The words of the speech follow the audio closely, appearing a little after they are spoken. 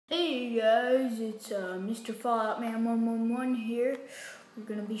Hey guys, it's Mr. Fallout Man 111 here. We're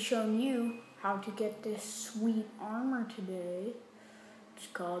gonna be showing you how to get this sweet armor today. It's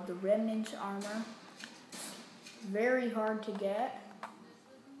called the Remnants armor. Very hard to get,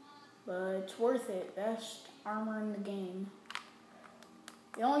 but it's worth it. Best armor in the game.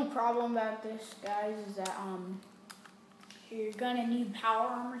 The only problem about this, guys, is that you're gonna need power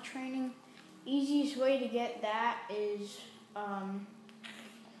armor training. Easiest way to get that is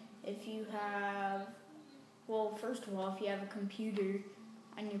if you have, well, first of all, if you have a computer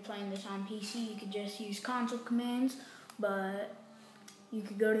and you're playing this on PC, you could just use console commands, but you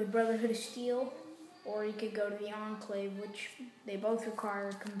could go to the Brotherhood of Steel, or you could go to the Enclave, which they both require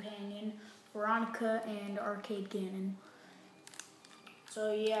a companion, Veronica and Arcade Cannon.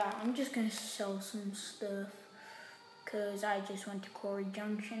 So yeah, I'm just gonna sell some stuff, because I just went to Quarry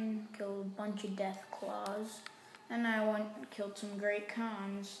Junction, killed a bunch of deathclaws, and I went and killed some great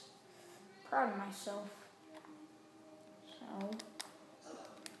cons. Proud of myself. So,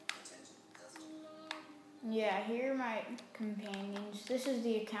 yeah, here are my companions. This is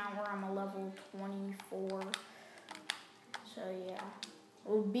the account where I'm a level 24. So yeah,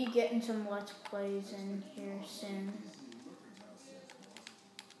 we'll be getting some Let's Plays in here soon.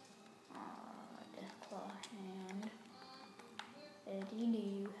 Deathclaw hand. Eddie, do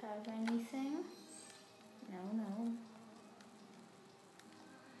you have anything? No.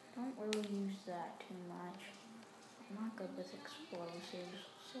 Don't really use that too much. I'm not good with explosives.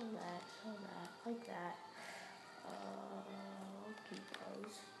 So that, like that. I'll keep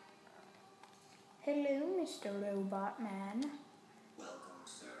those. Hello, Mr. Robot Man. Welcome,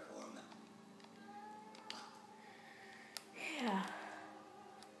 sir. Yeah.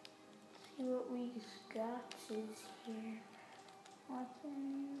 See what we got is here.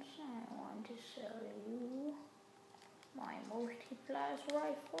 Weapons. I want to sell you my multi-plas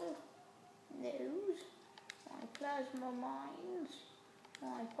rifle. Those. My plasma mines.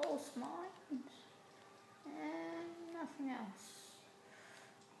 My pulse mines. And nothing else.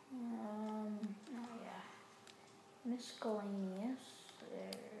 Oh yeah. Miscellaneous.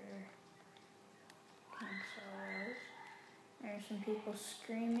 There. Can't sell those. There's some people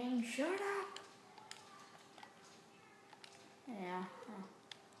screaming, "Shut up!" Yeah.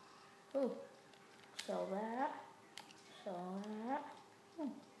 Oh. Sell that. Sell that.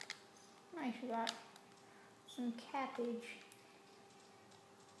 Oh. Nice, you got some cabbage.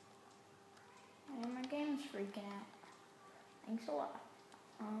 And my game's freaking out. Thanks a lot.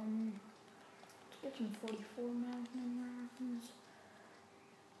 Let's get some 44 Magnum rounds.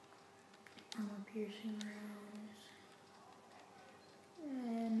 Armor piercing rounds.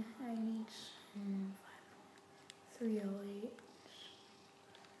 And I need some 308s.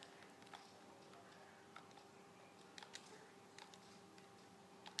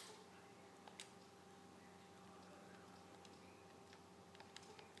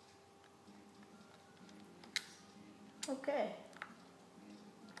 Okay.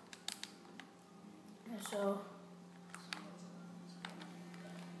 So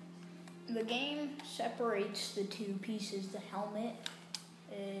the game separates the two pieces. The helmet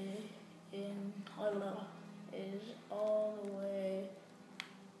is all the way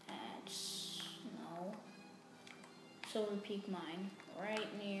at Silver Peak Mine,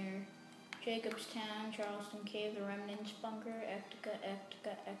 right near Jacobstown, Charleston Cave, the Remnants bunker,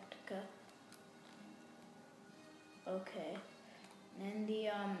 Ectica. Okay. And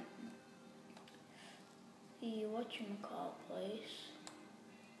then the whatchamacallit place,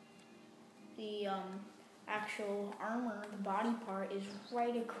 the actual armor, the body part, is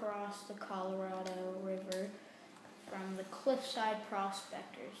right across the Colorado River from the Cliffside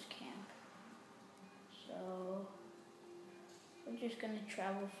Prospectors Camp. So we're just gonna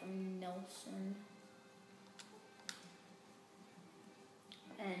travel from Nelson.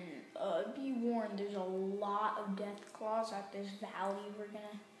 And be warned, there's a lot of deathclaws at this valley we're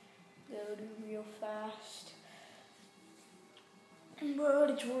gonna go to real fast. But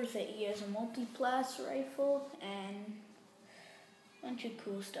it's worth it. He has a multi-plas rifle and a bunch of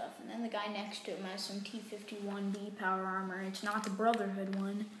cool stuff. And then the guy next to him has some T-51B power armor. It's not the Brotherhood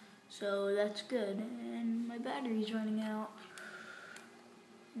one, so that's good. And my battery's running out.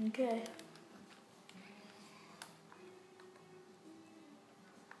 Okay.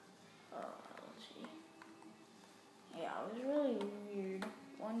 Let's see. Yeah, it was really weird.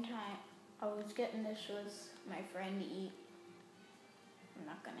 One time, I was getting this with my friend to eat. I'm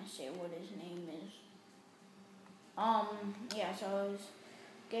not gonna say what his name is. Yeah, so I was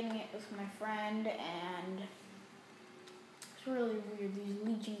getting it with my friend, and it's really weird. These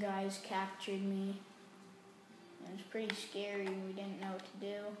Legion guys captured me. It was pretty scary. We didn't know what to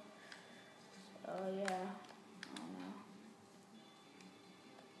do.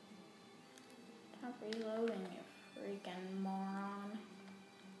 reloading, you freaking moron.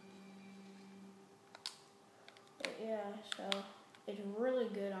 But yeah, so it's really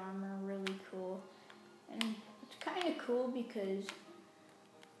good armor, really cool. And it's kind of cool because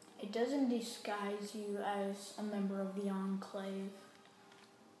it doesn't disguise you as a member of the Enclave.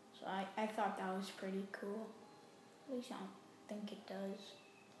 So I thought that was pretty cool. At least I don't think it does.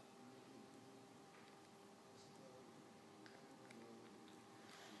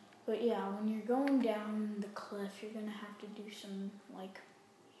 But yeah, when you're going down the cliff, you're gonna have to do some, like,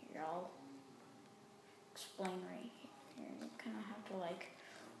 here, I'll explain right here. You kind of have to, like,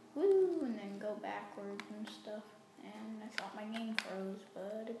 woo, and then go backwards and stuff. And I thought my game froze,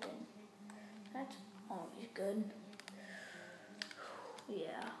 but it didn't. That's always good.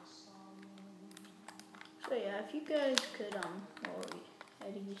 Yeah. So yeah, if you guys could,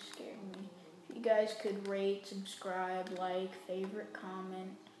 Eddie scared me. If you guys could rate, subscribe, like, favorite,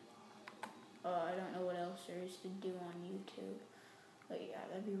 comment. I don't know what else there is to do on YouTube. But yeah,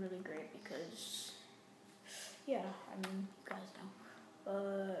 that'd be really great because, yeah, I mean, you guys know.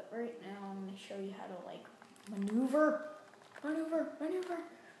 But right now I'm going to show you how to, like, maneuver.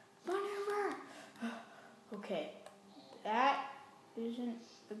 Okay, that isn't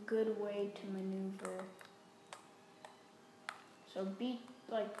a good way to maneuver. So be,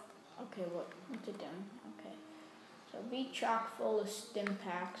 like, okay, what's it doing? Okay. So be chock full of stim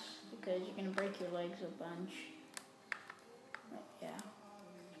packs because you're gonna break your legs a bunch. But yeah,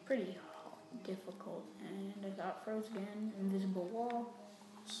 it's pretty difficult. And I got froze again. Invisible wall.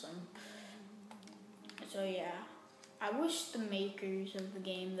 Awesome. So yeah, I wish the makers of the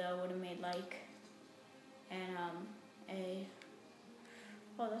game though would have made like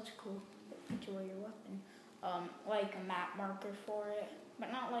oh that's cool. Enjoy your weapon. Like a map marker for it,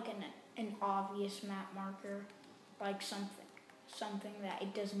 but not like an obvious map marker. Like something that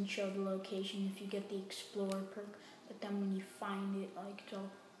it doesn't show the location if you get the Explorer perk, but then when you find it, like, it's all,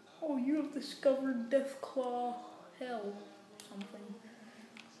 oh, you have discovered deathclaw hell, something.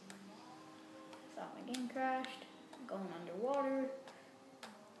 Thought my game crashed. I'm going underwater.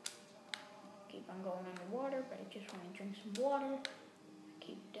 Keep on going underwater, but I just want to drink some water.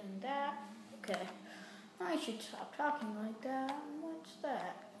 Keep doing that. Okay. I should stop talking like that. What's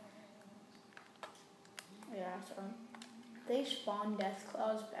that? Yeah, so if they spawn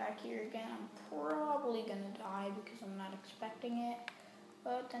deathclaws back here again, I'm probably gonna die because I'm not expecting it.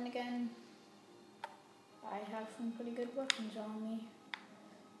 But then again, I have some pretty good weapons on me.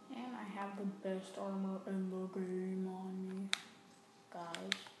 And I have the best armor in the game on me.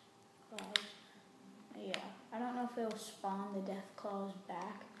 Guys. Yeah, I don't know if it'll spawn the deathclaws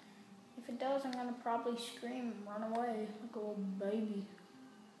back. If it does, I'm gonna probably scream and run away like a little baby.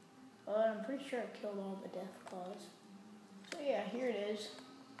 But I'm pretty sure I killed all the deathclaws. So yeah, here it is.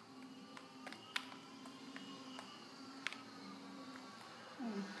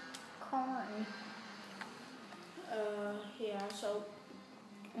 Corn. Yeah, so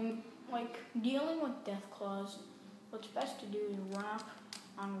like dealing with deathclaws, what's best to do is run up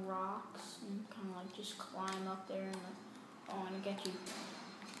on rocks and kind of like just climb up there and I want to get you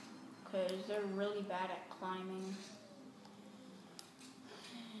because they're really bad at climbing.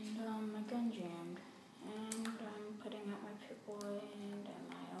 And my gun jammed. And I'm putting out my Pip-Boy and am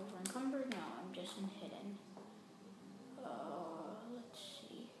I over encumbered? No, I'm just in hidden. Let's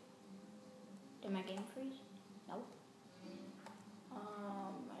see. Did my game freeze? Nope.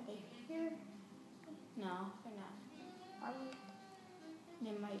 Are they here? No, they're not. Are they?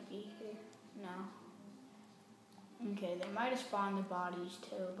 They might be here. No. Okay, they might have spawned the bodies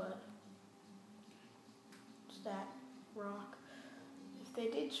too, but it's that rock. If they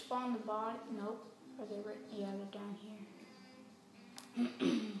did spawn the body, nope. Are they right? Yeah, they're down here.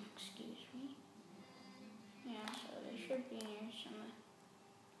 Excuse me. Yeah, so they should be near some of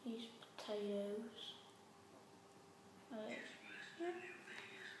these potatoes.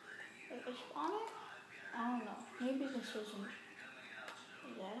 Did they spawn it? I don't know. Maybe this isn't.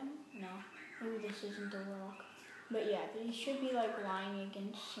 Is that him? No. Maybe this isn't the rock. But yeah, these should be like lying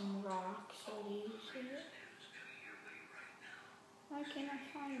against some rocks. So these. Why can't I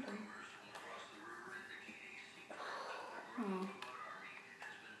find them?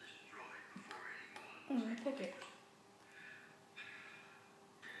 Pick it.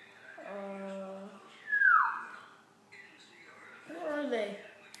 Where are they?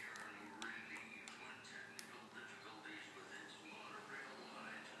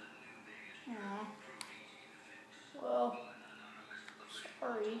 Aw. Well,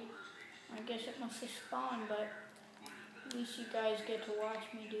 sorry. I guess it must have spawned, but at least you guys get to watch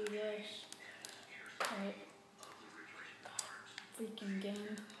me do this. Right. Freaking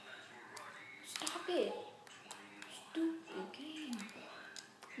game. Stop it. Stupid game.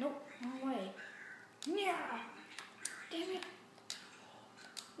 Nope, no way. Yeah. Damn it.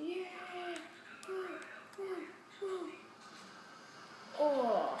 Yeah.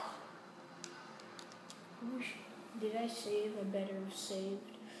 Oh. Did I save? I better have saved.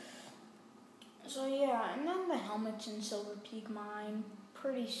 So yeah, and then the helmets in Silver Peak Mine,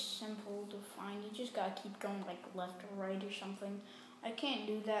 pretty simple to find. You just gotta keep going like left or right or something. I can't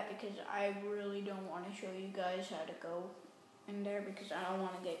do that because I really don't want to show you guys how to go in there because I don't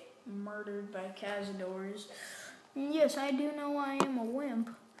want to get murdered by cazadors. And yes, I do know I am a wimp.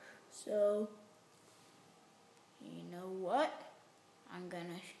 So, you know what? I'm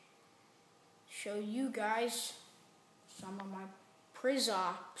gonna show you guys some of my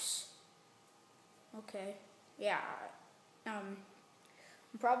prizops. Okay, yeah, I'm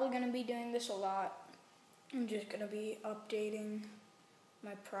probably going to be doing this a lot. I'm just going to be updating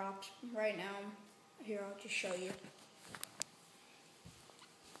my props right now. Here, I'll just show you.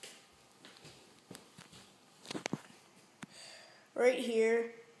 Right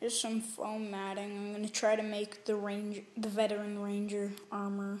here is some foam matting. I'm going to try to make the veteran ranger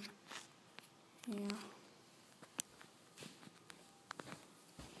armor. Yeah.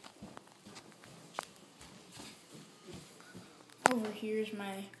 Over here is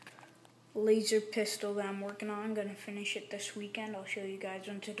my laser pistol that I'm working on. I'm going to finish it this weekend. I'll show you guys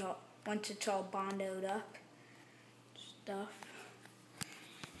once it's all bondoed up. Stuff.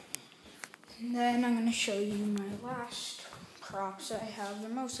 And then I'm going to show you my last props I have. They're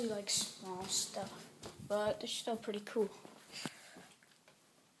mostly like small stuff, but they're still pretty cool.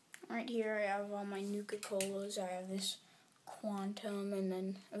 Right here I have all my Nuka-Colas. I have this Quantum and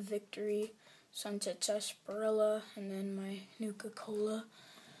then a Victory, Sunset Sarsaparilla, and then my Nuka-Cola.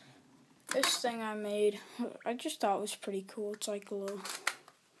 This thing I made, I just thought was pretty cool. It's like a little,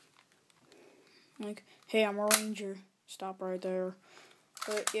 like, hey, I'm a ranger. Stop right there.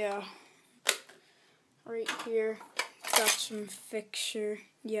 But yeah, right here, got some fixture.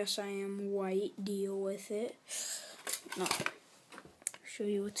 Yes, I am white. Deal with it. No. Show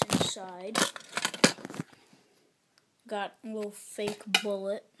you what's inside. Got a little fake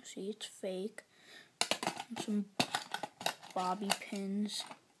bullet. See, it's fake. And some bobby pins.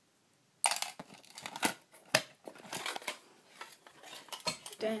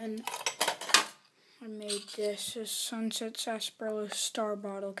 Then I made this a Sunset Sarsaparilla star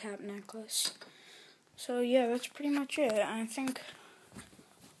bottle cap necklace. So yeah, that's pretty much it. I think,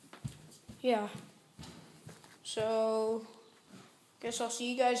 yeah. So, guess I'll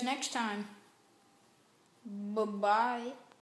see you guys next time. Bye-bye.